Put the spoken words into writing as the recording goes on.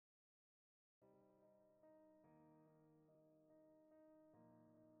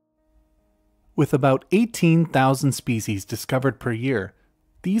With about 18,000 species discovered per year,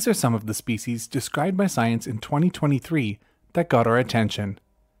 these are some of the species described by science in 2023 that got our attention.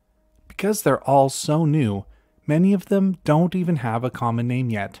 Because they're all so new, many of them don't even have a common name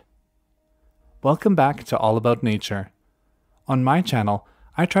yet. Welcome back to All About Nature. On my channel,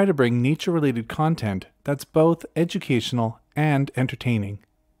 I try to bring nature-related content that's both educational and entertaining.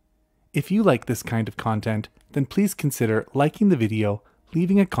 If you like this kind of content, then please consider liking the video,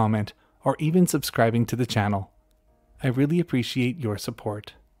 leaving a comment, or even subscribing to the channel. I really appreciate your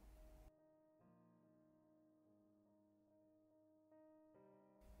support.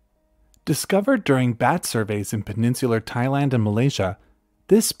 Discovered during bat surveys in peninsular Thailand and Malaysia,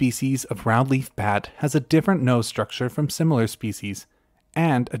 this species of roundleaf bat has a different nose structure from similar species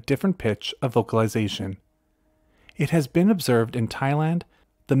and a different pitch of vocalization. It has been observed in Thailand,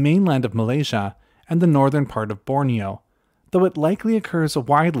 the mainland of Malaysia, and the northern part of Borneo, though it likely occurs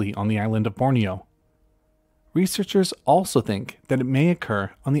widely on the island of Borneo. Researchers also think that it may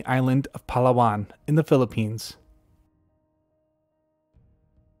occur on the island of Palawan in the Philippines.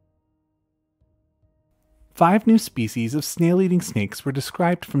 5 new species of snail-eating snakes were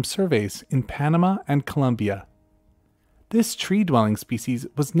described from surveys in Panama and Colombia. This tree-dwelling species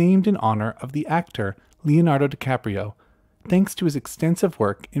was named in honor of the actor Leonardo Dicaprio, thanks to his extensive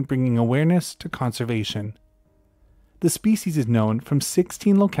work in bringing awareness to conservation. The species is known from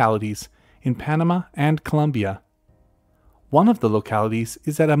 16 localities in Panama and Colombia. One of the localities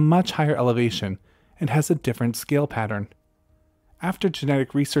is at a much higher elevation and has a different scale pattern. After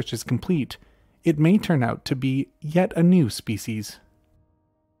genetic research is complete, it may turn out to be yet a new species.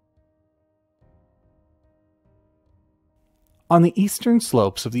 On the eastern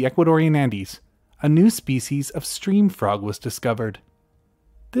slopes of the Ecuadorian Andes, a new species of stream frog was discovered.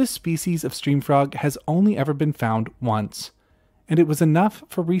 This species of stream frog has only ever been found once, and it was enough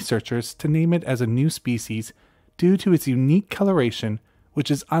for researchers to name it as a new species due to its unique coloration, which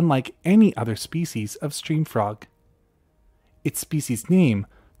is unlike any other species of stream frog. Its species name,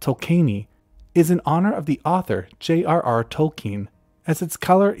 tolkieni, is in honor of the author J.R.R. Tolkien, as its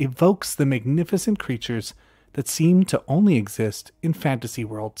color evokes the magnificent creatures that seem to only exist in fantasy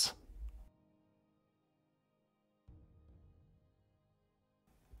worlds.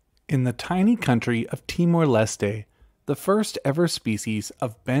 In the tiny country of Timor-Leste, the first ever species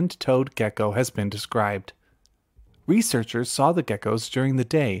of bent-toed gecko has been described. Researchers saw the geckos during the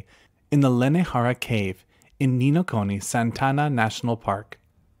day in the Lenehara Cave in Ninokoni Santana National Park,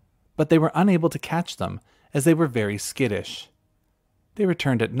 but they were unable to catch them as they were very skittish. They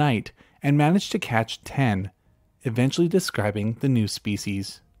returned at night and managed to catch 10, eventually describing the new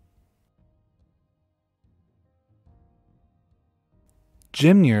species.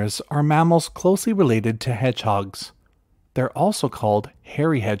 Gymnures are mammals closely related to hedgehogs. They're also called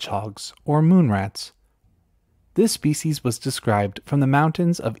hairy hedgehogs or moonrats. This species was described from the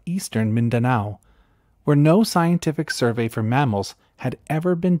mountains of eastern Mindanao, where no scientific survey for mammals had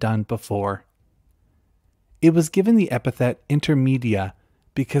ever been done before. It was given the epithet intermedia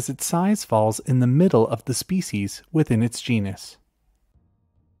because its size falls in the middle of the species within its genus.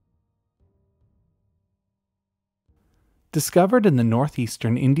 Discovered in the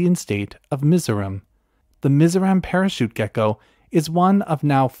northeastern Indian state of Mizoram, the Mizoram parachute gecko is one of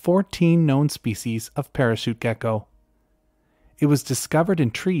now 14 known species of parachute gecko. It was discovered in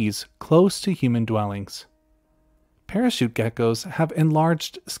trees close to human dwellings. Parachute geckos have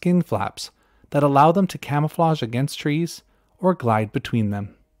enlarged skin flaps that allow them to camouflage against trees or glide between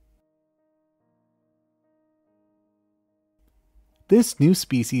them. This new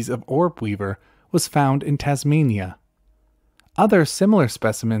species of orb weaver was found in Tasmania. Other similar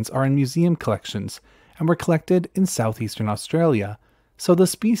specimens are in museum collections and were collected in southeastern Australia, so the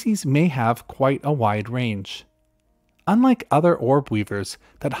species may have quite a wide range. Unlike other orb weavers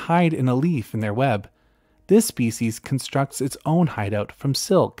that hide in a leaf in their web, this species constructs its own hideout from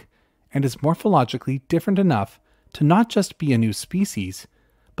silk and is morphologically different enough to not just be a new species,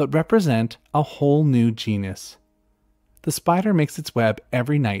 but represent a whole new genus. The spider makes its web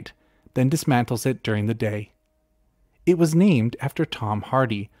every night, then dismantles it during the day. It was named after Tom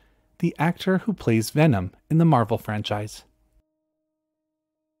Hardy, the actor who plays Venom in the Marvel franchise.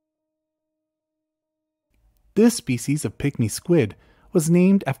 This species of pygmy squid was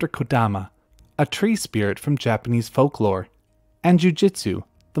named after Kodama, a tree spirit from Japanese folklore, and jujutsu,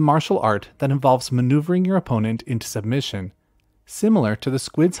 the martial art that involves maneuvering your opponent into submission, similar to the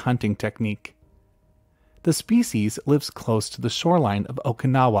squid's hunting technique. The species lives close to the shoreline of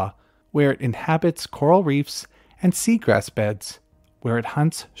Okinawa, where it inhabits coral reefs and seagrass beds, where it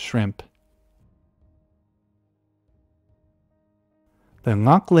hunts shrimp. The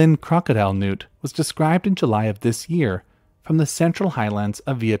Ngoclin crocodile newt was described in July of this year from the central highlands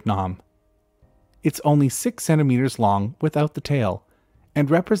of Vietnam. It's only 6 centimeters long without the tail, and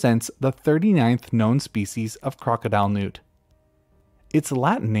represents the 39th known species of crocodile newt. Its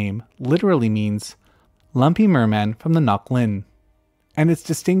Latin name literally means lumpy merman from the Ngoclin, and it's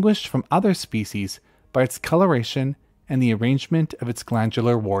distinguished from other species by its coloration and the arrangement of its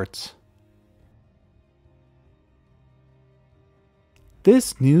glandular warts.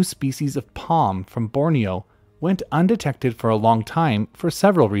 This new species of palm from Borneo went undetected for a long time for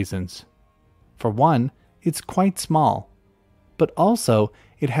several reasons. For one, it's quite small, but also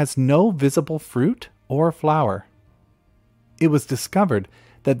it has no visible fruit or flower. It was discovered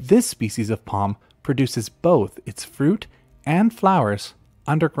that this species of palm produces both its fruit and flowers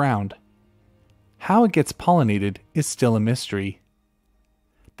underground. How it gets pollinated is still a mystery.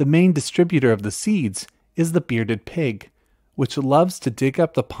 The main distributor of the seeds is the bearded pig, which loves to dig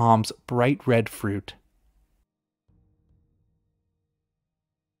up the palm's bright red fruit.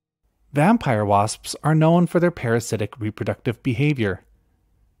 Vampire wasps are known for their parasitic reproductive behavior.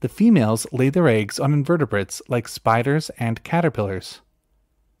 The females lay their eggs on invertebrates like spiders and caterpillars.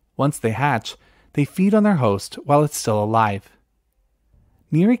 Once they hatch, they feed on their host while it's still alive.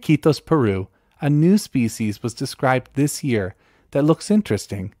 Near Iquitos, Peru, a new species was described this year that looks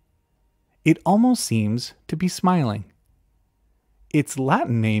interesting. It almost seems to be smiling. Its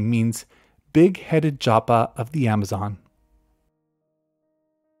Latin name means big-headed japa of the Amazon.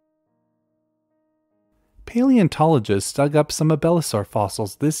 Paleontologists dug up some Abelisaur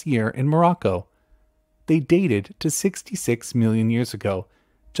fossils this year in Morocco. They dated to 66 million years ago,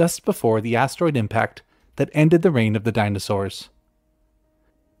 just before the asteroid impact that ended the reign of the dinosaurs.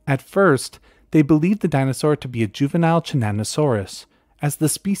 At first, they believed the dinosaur to be a juvenile Tyrannosaurus, as the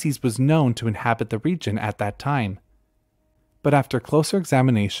species was known to inhabit the region at that time. But after closer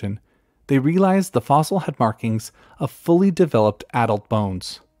examination, they realized the fossil had markings of fully developed adult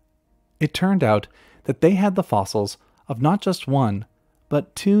bones. It turned out that they had the fossils of not just one,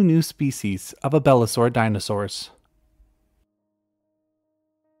 but 2 new species of Abelisaur dinosaurs.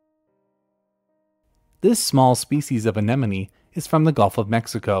 This small species of anemone is from the Gulf of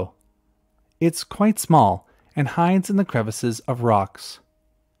Mexico. It's quite small and hides in the crevices of rocks.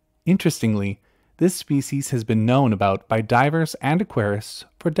 Interestingly, this species has been known about by divers and aquarists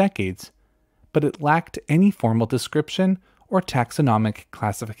for decades, but it lacked any formal description or taxonomic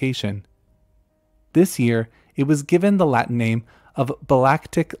classification. This year, it was given the Latin name of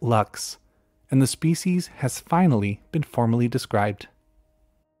Balactic lux, and the species has finally been formally described.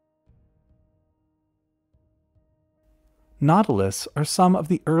 Nautilus are some of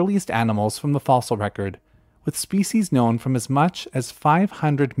the earliest animals from the fossil record, with species known from as much as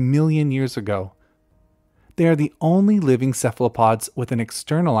 500 million years ago. They are the only living cephalopods with an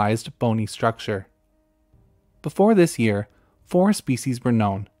externalized bony structure. Before this year, 4 species were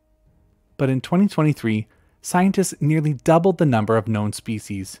known, but in 2023, scientists nearly doubled the number of known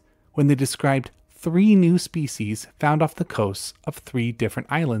species when they described 3 new species found off the coasts of 3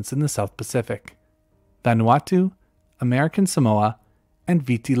 different islands in the South Pacific: Vanuatu, American Samoa, and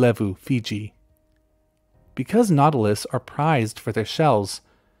Viti Levu, Fiji. Because nautilus are prized for their shells,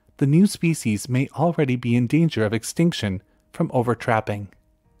 the new species may already be in danger of extinction from overtrapping.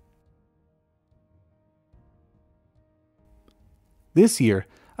 This year,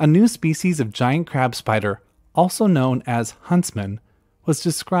 a new species of giant crab spider, also known as huntsman, was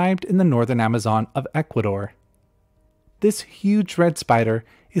described in the northern Amazon of Ecuador. This huge red spider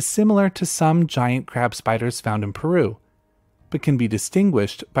is similar to some giant crab spiders found in Peru, but can be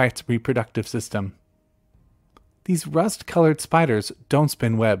distinguished by its reproductive system. These rust-colored spiders don't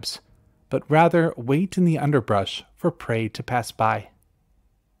spin webs, but rather wait in the underbrush for prey to pass by.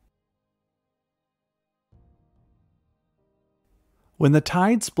 When the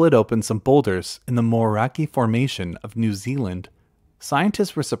tide split open some boulders in the Moeraki Formation of New Zealand,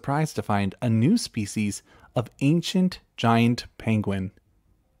 scientists were surprised to find a new species of ancient giant penguin.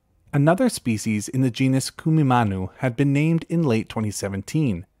 Another species in the genus Kumimanu had been named in late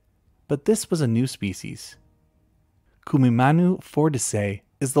 2017, but this was a new species. Kumimanu fordyceae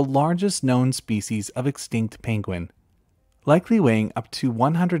is the largest known species of extinct penguin, likely weighing up to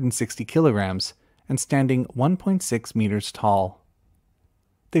 160 kilograms and standing 1.6 meters tall.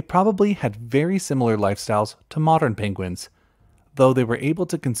 They probably had very similar lifestyles to modern penguins, though they were able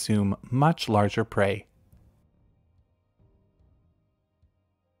to consume much larger prey.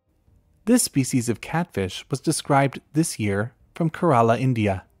 This species of catfish was described this year from Kerala,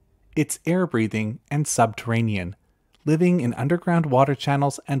 India. It's air-breathing and subterranean, living in underground water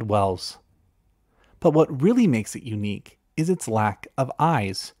channels and wells. But what really makes it unique is its lack of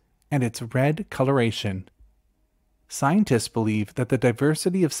eyes and its red coloration. Scientists believe that the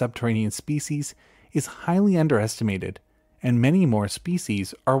diversity of subterranean species is highly underestimated, and many more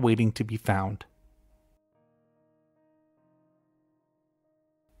species are waiting to be found.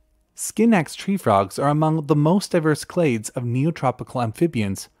 Skin-axe tree frogs are among the most diverse clades of neotropical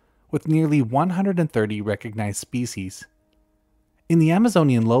amphibians, with nearly 130 recognized species. In the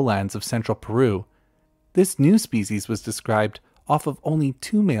Amazonian lowlands of central Peru, this new species was described off of only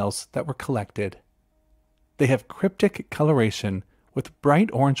 2 males that were collected. They have cryptic coloration with bright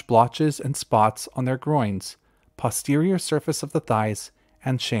orange blotches and spots on their groins, posterior surface of the thighs,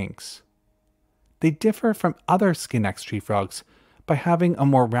 and shanks. They differ from other skin-axe tree frogs by having a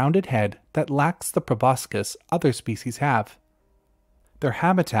more rounded head that lacks the proboscis other species have. Their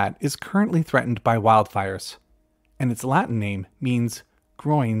habitat is currently threatened by wildfires, and its Latin name means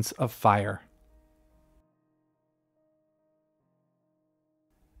groins of fire.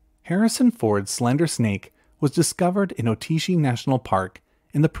 Harrison Ford's slender snake was discovered in Otishi National Park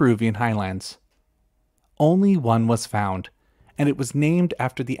in the Peruvian highlands. Only one was found, and it was named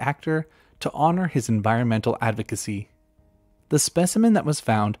after the actor to honor his environmental advocacy. The specimen that was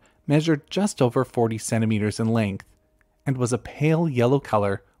found measured just over 40 centimeters in length and was a pale yellow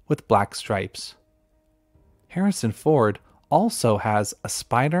color with black stripes. Harrison Ford also has a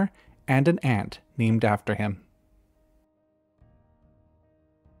spider and an ant named after him.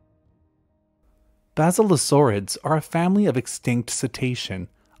 Basilosaurids are a family of extinct cetacean,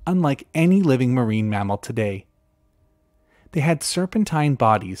 unlike any living marine mammal today. They had serpentine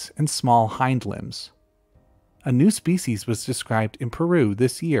bodies and small hind limbs. A new species was described in Peru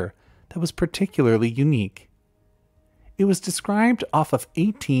this year that was particularly unique. It was described off of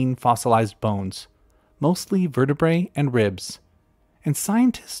 18 fossilized bones, mostly vertebrae and ribs, and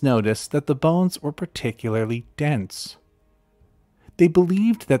scientists noticed that the bones were particularly dense. They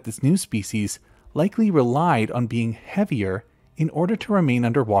believed that this new species likely relied on being heavier in order to remain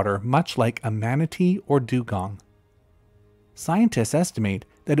underwater, much like a manatee or dugong. Scientists estimate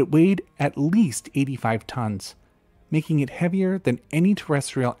that it weighed at least 85 tons, making it heavier than any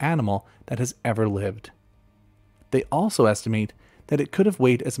terrestrial animal that has ever lived. They also estimate that it could have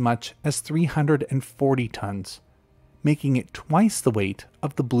weighed as much as 340 tons, making it twice the weight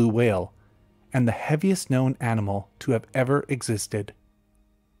of the blue whale, and the heaviest known animal to have ever existed.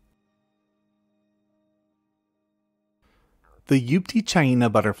 The Yupi Chena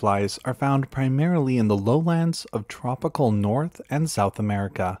butterflies are found primarily in the lowlands of tropical North and South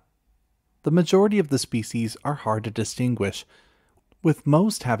America. The majority of the species are hard to distinguish, with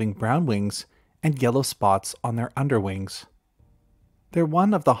most having brown wings and yellow spots on their underwings. They're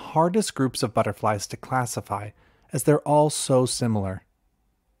one of the hardest groups of butterflies to classify, as they're all so similar.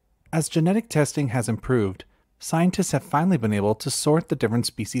 As genetic testing has improved, scientists have finally been able to sort the different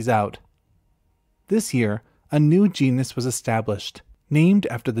species out. This year, a new genus was established, named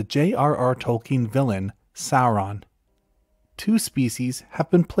after the J.R.R. Tolkien villain, Sauron. 2 species have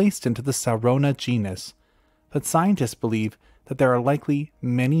been placed into the Saurona genus, but scientists believe that there are likely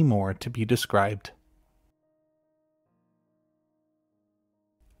many more to be described.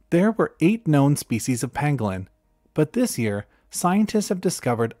 There were 8 known species of pangolin, but this year, scientists have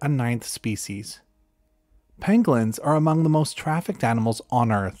discovered a 9th species. Pangolins are among the most trafficked animals on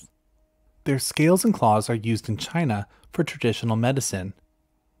Earth. Their scales and claws are used in China for traditional medicine.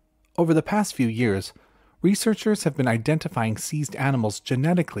 Over the past few years, researchers have been identifying seized animals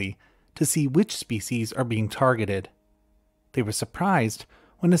genetically to see which species are being targeted. They were surprised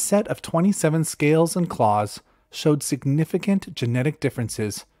when a set of 27 scales and claws showed significant genetic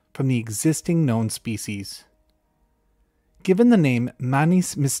differences from the existing known species. Given the name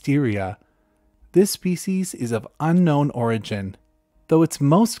Manis mysteria, this species is of unknown origin, though it's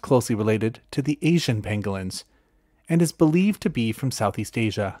most closely related to the Asian pangolins, and is believed to be from Southeast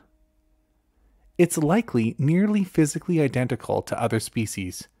Asia. It's likely nearly physically identical to other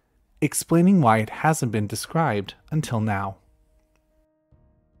species, explaining why it hasn't been described until now.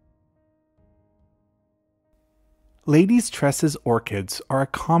 Ladies' tresses orchids are a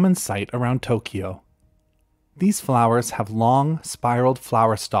common sight around Tokyo. These flowers have long, spiraled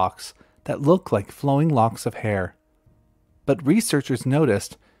flower stalks that look like flowing locks of hair. But researchers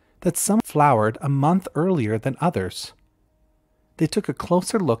noticed that some flowered a month earlier than others. They took a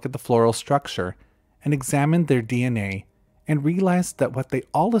closer look at the floral structure and examined their DNA and realized that what they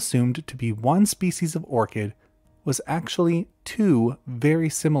all assumed to be one species of orchid was actually 2 very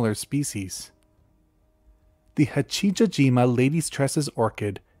similar species. The Hachijajima lady's tresses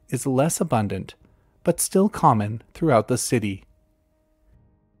orchid is less abundant, but still common throughout the city.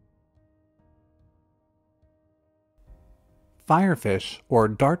 Firefish, or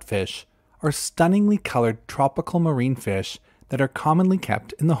dartfish, are stunningly colored tropical marine fish that are commonly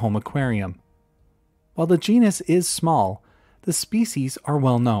kept in the home aquarium. While the genus is small, the species are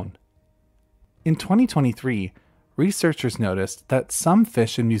well known. In 2023, researchers noticed that some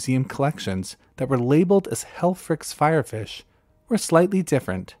fish in museum collections that were labeled as Helfrich's firefish were slightly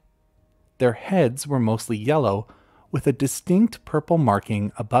different. Their heads were mostly yellow, with a distinct purple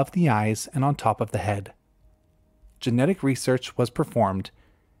marking above the eyes and on top of the head. Genetic research was performed,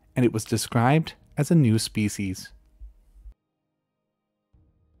 and it was described as a new species.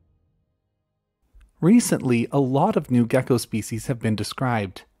 Recently, a lot of new gecko species have been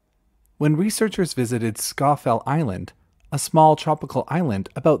described. When researchers visited Scawfell Island, a small tropical island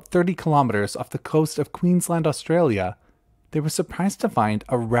about 30 kilometers off the coast of Queensland, Australia, they were surprised to find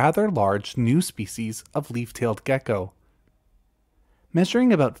a rather large new species of leaf-tailed gecko.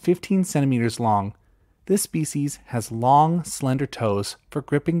 Measuring about 15 centimeters long, this species has long, slender toes for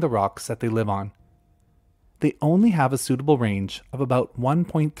gripping the rocks that they live on. They only have a suitable range of about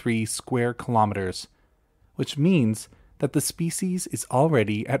 1.3 square kilometers, which means that the species is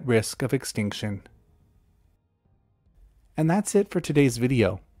already at risk of extinction. And that's it for today's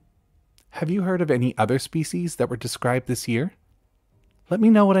video. Have you heard of any other species that were described this year? Let me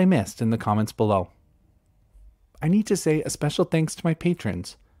know what I missed in the comments below. I need to say a special thanks to my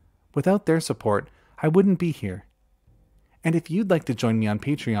patrons. Without their support, I wouldn't be here. And if you'd like to join me on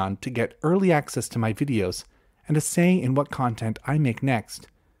Patreon to get early access to my videos and a say in what content I make next,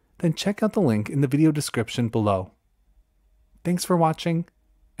 then check out the link in the video description below. Thanks for watching,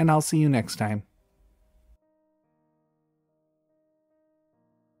 and I'll see you next time.